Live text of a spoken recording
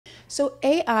So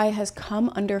AI has come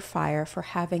under fire for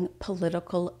having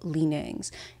political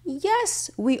leanings. Yes,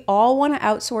 we all want to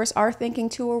outsource our thinking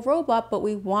to a robot, but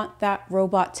we want that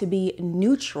robot to be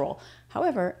neutral.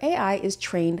 However, AI is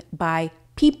trained by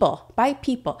people.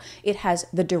 It has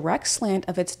the direct slant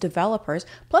of its developers,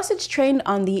 plus it's trained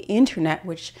on the internet,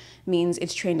 which means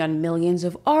it's trained on millions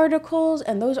of articles,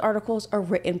 and those articles are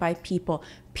written by people.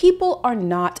 People are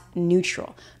not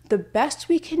neutral. The best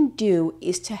we can do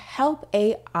is to help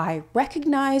AI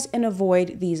recognize and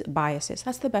avoid these biases.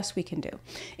 That's the best we can do.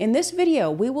 In this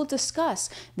video, we will discuss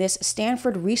this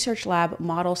Stanford Research Lab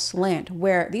model slant,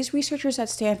 where these researchers at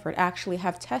Stanford actually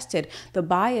have tested the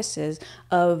biases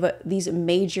of these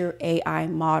major AI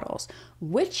models.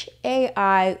 Which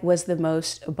AI was the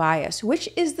most biased? Which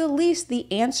is the least? The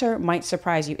answer might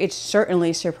surprise you. It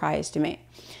certainly surprised me.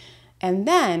 And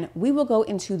then we will go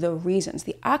into the reasons,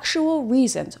 the actual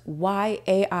reasons why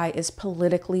AI is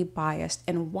politically biased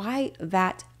and why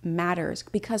that matters,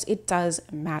 because it does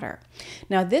matter.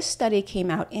 Now, this study came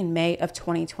out in May of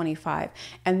 2025,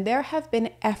 and there have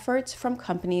been efforts from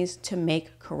companies to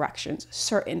make corrections,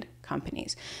 certain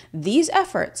companies. These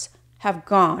efforts have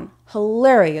gone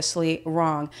hilariously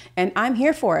wrong, and I'm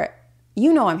here for it.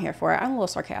 You know I'm here for it. I'm a little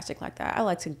sarcastic like that. I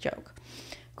like to joke.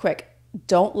 Quick,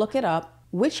 don't look it up.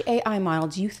 Which AI model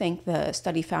do you think the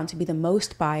study found to be the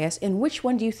most biased, and which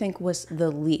one do you think was the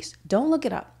least? Don't look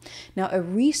it up. Now, a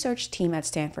research team at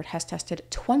Stanford has tested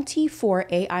 24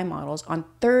 AI models on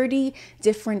 30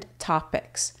 different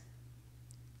topics.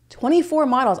 24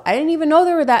 models. I didn't even know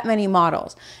there were that many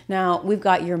models. Now, we've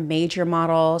got your major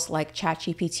models like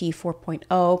ChatGPT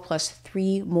 4.0 plus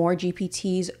 3 more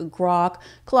GPTs, Grok,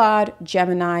 Claude,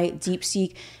 Gemini,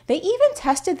 DeepSeek. They even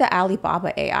tested the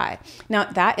Alibaba AI. Now,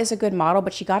 that is a good model,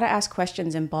 but you got to ask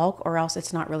questions in bulk or else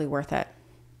it's not really worth it.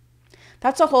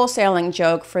 That's a wholesaling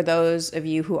joke for those of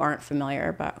you who aren't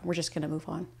familiar, but we're just going to move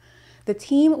on. The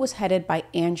team was headed by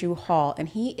Andrew Hall, and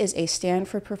he is a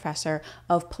Stanford professor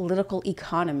of political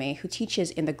economy who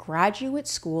teaches in the Graduate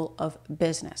School of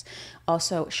Business.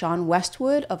 Also, Sean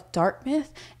Westwood of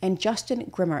Dartmouth and Justin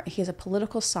Grimmer. He is a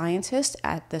political scientist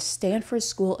at the Stanford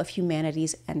School of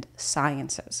Humanities and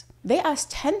Sciences. They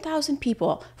asked 10,000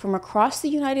 people from across the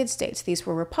United States, these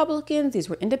were Republicans, these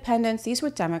were independents, these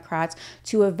were Democrats,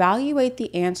 to evaluate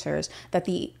the answers that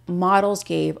the models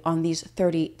gave on these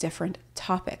 30 different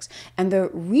topics. And the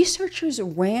researchers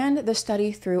ran the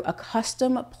study through a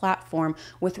custom platform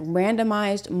with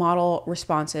randomized model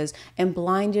responses and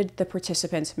blinded the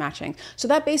participants matching. So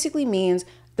that basically means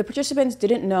the participants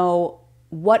didn't know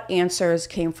what answers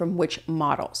came from which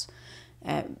models.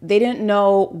 They didn't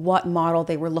know what model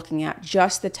they were looking at,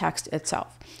 just the text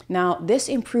itself. Now, this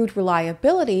improved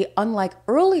reliability, unlike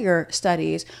earlier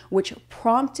studies, which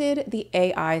prompted the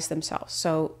AIs themselves.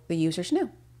 So the users knew.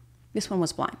 This one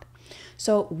was blind.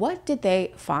 So what did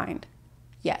they find?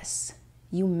 Yes,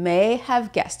 you may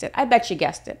have guessed it. I bet you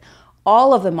guessed it.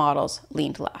 All of the models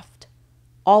leaned left.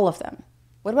 All of them.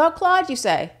 What about Claude, you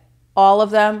say? All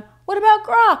of them. What about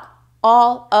Grok?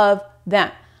 All of them.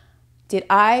 Did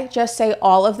I just say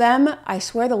all of them? I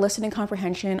swear the listening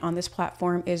comprehension on this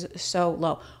platform is so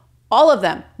low. All of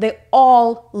them. They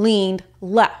all leaned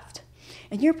left.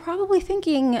 And you're probably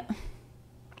thinking,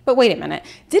 but wait a minute.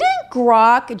 Didn't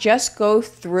Grok just go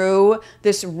through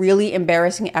this really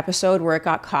embarrassing episode where it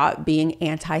got caught being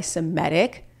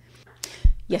anti-Semitic?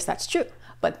 Yes, that's true.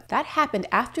 But that happened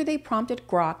after they prompted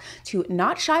Grok to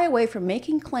not shy away from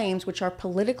making claims which are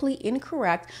politically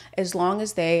incorrect as long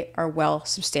as they are well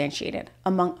substantiated,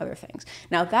 among other things.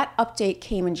 Now, that update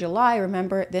came in July.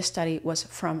 Remember, this study was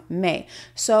from May.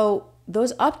 So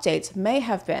those updates may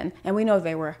have been, and we know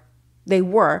they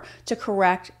were to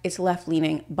correct its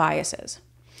left-leaning biases.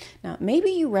 Now,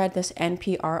 maybe you read this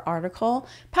NPR article.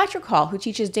 Patrick Hall, who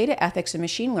teaches data ethics and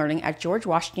machine learning at George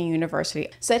Washington University,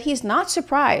 said he's not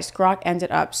surprised Grok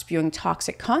ended up spewing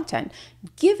toxic content,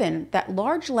 given that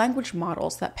large language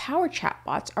models that power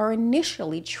chatbots are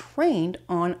initially trained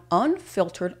on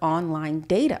unfiltered online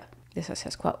data. This is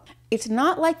his quote. It's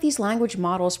not like these language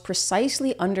models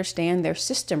precisely understand their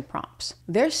system prompts.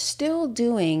 They're still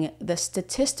doing the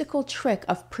statistical trick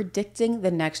of predicting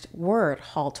the next word,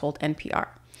 Hall told NPR.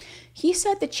 He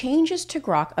said the changes to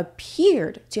Grok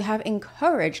appeared to have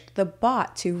encouraged the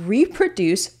bot to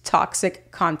reproduce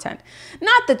toxic content.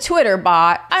 Not the Twitter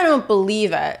bot. I don't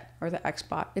believe it. Or the X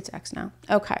bot. It's X now.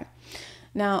 Okay.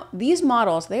 Now, these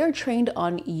models, they are trained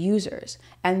on users,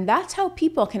 and that's how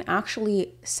people can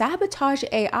actually sabotage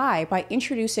AI by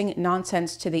introducing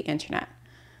nonsense to the internet.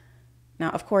 Now,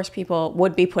 of course, people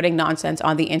would be putting nonsense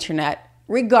on the internet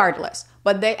regardless.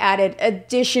 But they added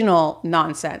additional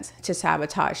nonsense to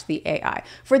sabotage the AI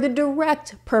for the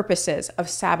direct purposes of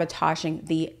sabotaging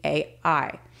the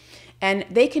AI. And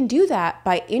they can do that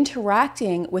by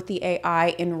interacting with the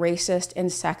AI in racist and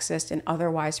sexist and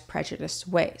otherwise prejudiced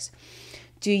ways.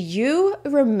 Do you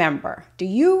remember when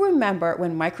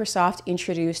Microsoft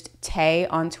introduced Tay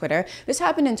on Twitter? This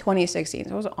happened in 2016.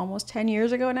 So it was almost 10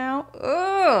 years ago now.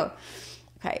 Ugh.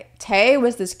 Okay, Tay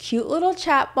was this cute little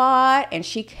chatbot, and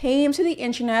she came to the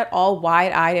internet all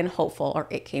wide-eyed and hopeful, or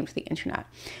it came to the internet.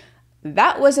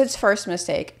 That was its first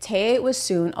mistake. Tay was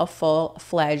soon a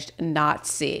full-fledged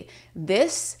Nazi.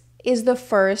 This is the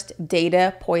first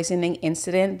data poisoning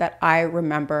incident that I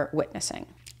remember witnessing.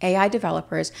 AI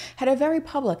developers had a very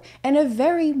public and a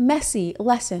very messy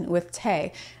lesson with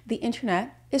Tay. The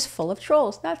internet is full of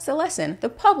trolls. That's the lesson. The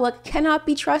public cannot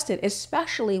be trusted,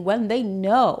 especially when they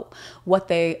know what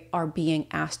they are being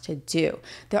asked to do.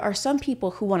 There are some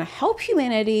people who want to help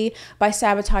humanity by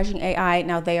sabotaging AI.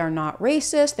 Now, they are not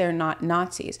racist. They're not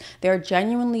Nazis. They're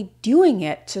genuinely doing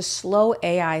it to slow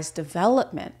AI's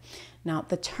development. Now,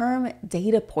 the term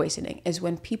data poisoning is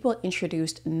when people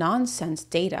introduced nonsense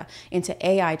data into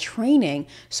AI training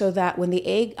so that when the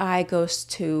AI goes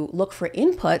to look for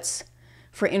inputs,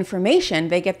 for information,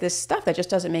 they get this stuff that just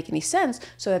doesn't make any sense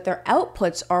so that their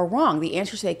outputs are wrong. The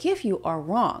answers they give you are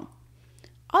wrong.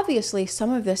 Obviously,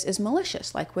 some of this is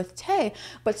malicious, like with Tay,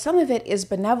 but some of it is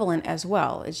benevolent as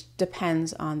well. It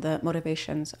depends on the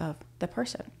motivations of the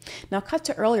person. Now, cut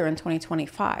to earlier in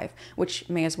 2025, which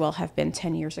may as well have been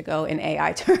 10 years ago in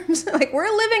AI terms. Like,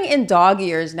 we're living in dog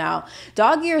years now.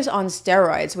 Dog years on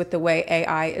steroids with the way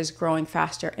AI is growing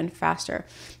faster and faster.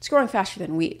 It's growing faster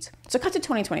than weeds. So cut to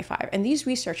 2025, and these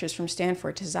researchers from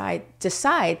Stanford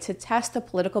decide to test the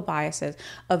political biases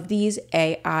of these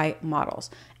AI models.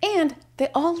 And they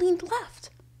all leaned left.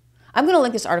 I'm going to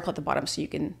link this article at the bottom so you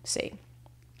can see.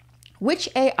 Which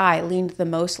AI leaned the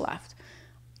most left?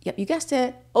 Yep, you guessed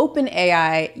it.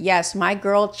 OpenAI. Yes, my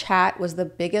girl Chat was the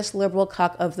biggest liberal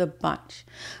cuck of the bunch.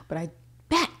 But I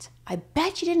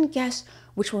bet you didn't guess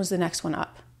which one was the next one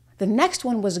up. The next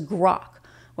one was Grok.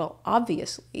 Well,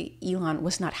 obviously, Elon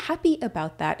was not happy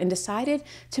about that and decided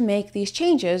to make these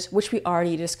changes, which we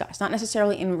already discussed, not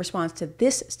necessarily in response to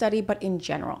this study, but in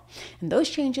general. And those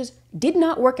changes did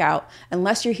not work out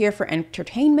unless you're here for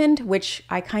entertainment, which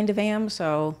I kind of am,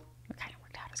 so it kind of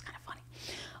worked out. It's kind of funny.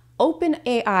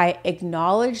 OpenAI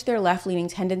acknowledged their left-leaning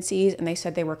tendencies, and they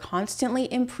said they were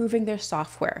constantly improving their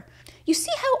software. You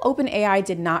see how OpenAI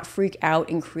did not freak out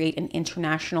and create an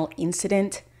international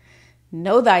incident?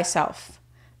 Know thyself.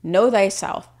 Know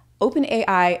thyself.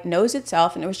 OpenAI knows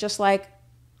itself, and it was just like,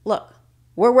 look,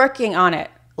 we're working on it.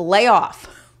 Lay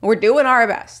off. We're doing our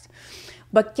best.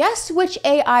 But guess which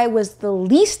AI was the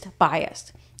least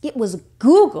biased? It was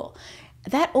Google.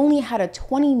 That only had a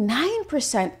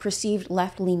 29% perceived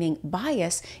left-leaning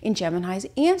bias in Gemini's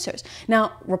answers.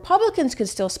 Now, Republicans could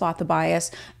still spot the bias,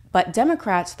 but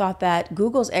Democrats thought that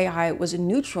Google's AI was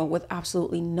neutral with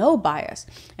absolutely no bias.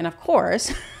 And of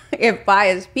course, if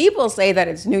biased people say that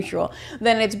it's neutral,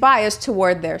 then it's biased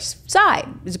toward their side.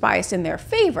 It's biased in their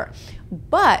favor.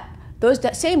 But those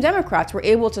same Democrats were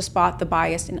able to spot the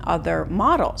bias in other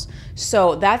models.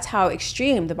 So that's how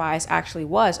extreme the bias actually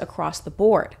was across the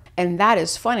board. And that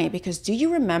is funny because do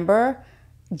you remember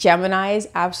Gemini's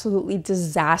absolutely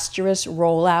disastrous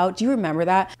rollout? Do you remember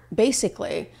that?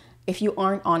 Basically, if you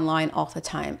aren't online all the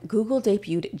time, Google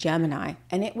debuted Gemini,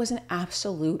 and it was an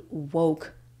absolute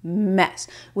woke mess.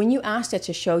 When you asked it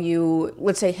to show you,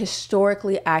 let's say,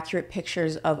 historically accurate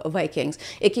pictures of Vikings,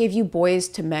 it gave you boys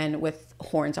to men with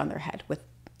horns on their head, with,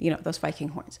 those Viking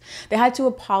horns. They had to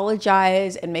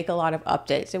apologize and make a lot of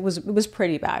updates. It was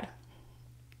pretty bad.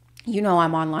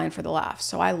 I'm online for the laughs,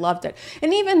 so I loved it.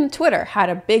 And even Twitter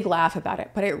had a big laugh about it,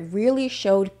 but it really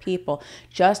showed people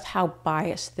just how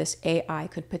biased this AI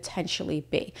could potentially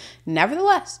be.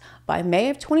 Nevertheless, by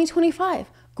May of 2025,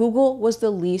 Google was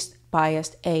the least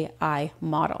biased AI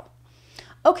model.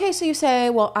 Okay, so you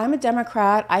say, well, I'm a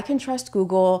Democrat. I can trust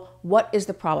Google. What is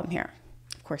the problem here?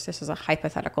 Of course, this is a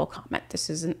hypothetical comment.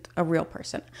 This isn't a real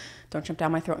person. Don't jump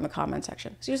down my throat in the comment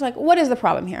section. So you're just like, what is the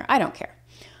problem here? I don't care.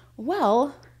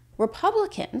 Well,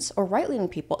 Republicans or right-leaning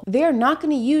people, they're not going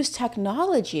to use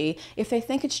technology if they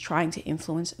think it's trying to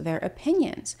influence their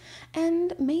opinions.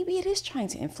 And maybe it is trying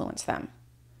to influence them.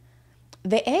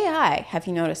 The AI, have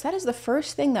you noticed, that is the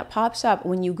first thing that pops up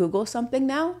when you Google something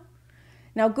now.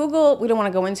 Now, Google, we don't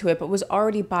want to go into it, but was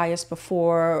already biased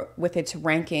before with its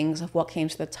rankings of what came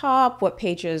to the top, what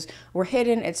pages were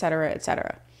hidden, et cetera, et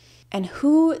cetera. And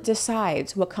who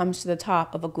decides what comes to the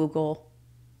top of a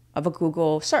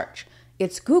Google search?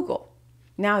 It's Google.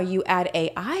 Now you add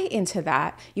AI into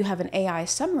that, you have an AI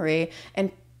summary,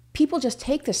 and people just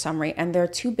take the summary and they're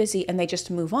too busy and they just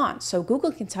move on. So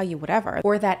Google can tell you whatever,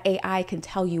 or that AI can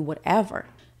tell you whatever.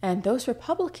 And those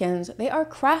Republicans, they are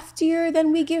craftier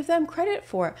than we give them credit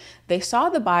for. They saw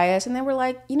the bias and they were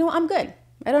like, I'm good.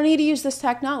 I don't need to use this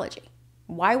technology.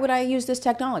 Why would I use this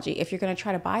technology if you're going to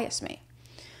try to bias me?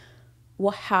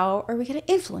 Well, how are we going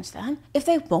to influence them if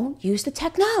they won't use the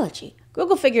technology?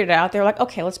 Google figured it out. They're like,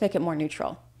 okay, let's make it more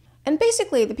neutral. And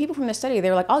basically, the people from the study, they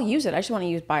were like, I'll use it. I just want to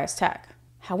use biased tech.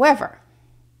 However,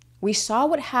 we saw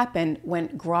what happened when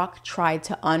Grok tried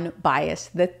to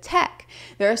unbias the tech.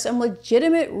 There are some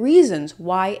legitimate reasons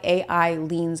why AI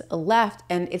leans left,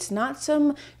 and it's not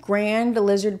some grand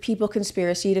lizard people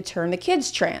conspiracy to turn the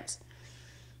kids trans.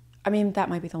 I mean, that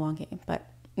might be the long game, but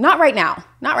not right now.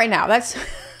 Not right now. That's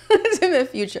in the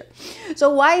future. So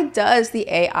why does the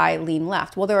AI lean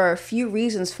left? Well, there are a few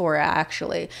reasons for it,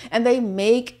 actually, and they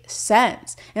make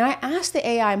sense. And I asked the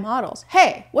AI models,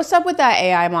 hey, what's up with that,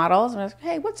 AI models? And I was like,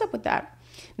 hey, what's up with that?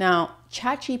 Now,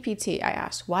 ChatGPT, I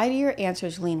asked, why do your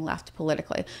answers lean left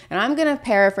politically? And I'm going to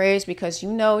paraphrase because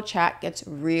Chat gets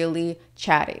really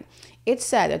chatty. It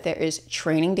said that there is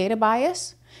training data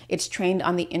bias. It's trained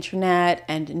on the internet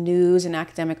and news and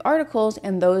academic articles,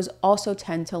 and those also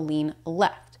tend to lean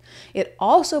left. It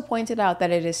also pointed out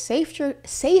that it is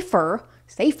safer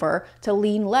to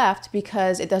lean left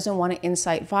because it doesn't want to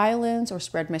incite violence or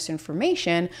spread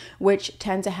misinformation, which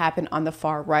tend to happen on the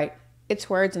far right. Its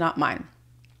words, not mine.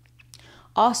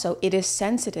 Also, it is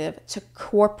sensitive to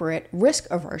corporate risk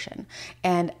aversion,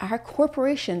 and our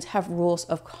corporations have rules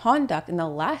of conduct, and the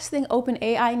last thing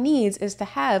OpenAI needs is to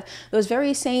have those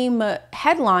very same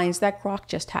headlines that Grok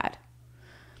just had.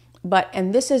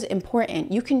 And this is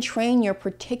important, you can train your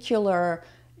particular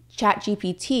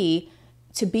ChatGPT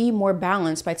to be more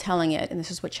balanced by telling it, and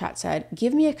this is what Chat said,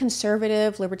 give me a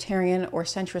conservative, libertarian, or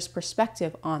centrist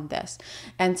perspective on this,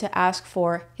 and to ask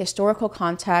for historical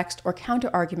context or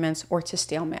counter arguments or to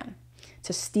steel man.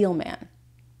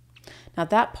 Now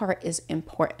that part is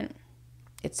important.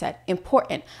 It said,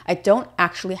 important. I don't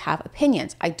actually have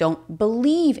opinions. I don't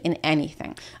believe in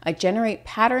anything. I generate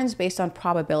patterns based on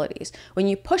probabilities. When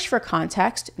you push for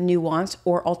context, nuance,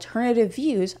 or alternative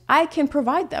views, I can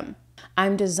provide them.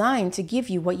 I'm designed to give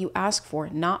you what you ask for,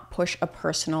 not push a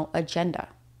personal agenda.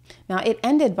 Now, it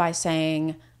ended by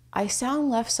saying, I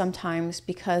sound left sometimes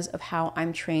because of how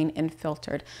I'm trained and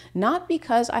filtered, not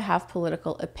because I have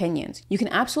political opinions. You can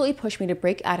absolutely push me to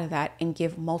break out of that and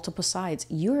give multiple sides.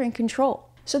 You're in control.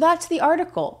 So that's the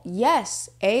article. Yes,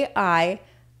 AI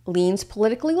leans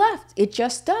politically left. It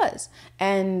just does.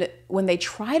 And when they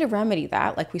try to remedy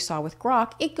that, like we saw with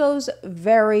Grok, it goes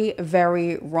very,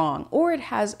 very wrong, or it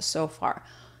has so far.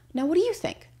 Now, what do you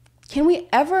think? Can we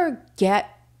ever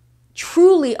get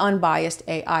truly unbiased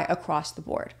AI across the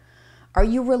board? Are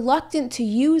you reluctant to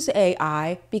use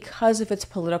AI because of its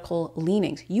political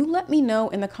leanings? You let me know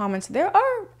in the comments. There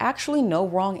are actually no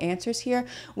wrong answers here.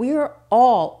 We are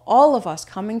all of us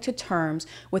coming to terms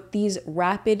with these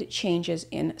rapid changes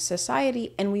in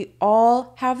society, and we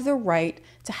all have the right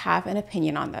to have an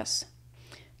opinion on this.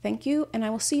 Thank you, and I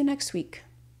will see you next week.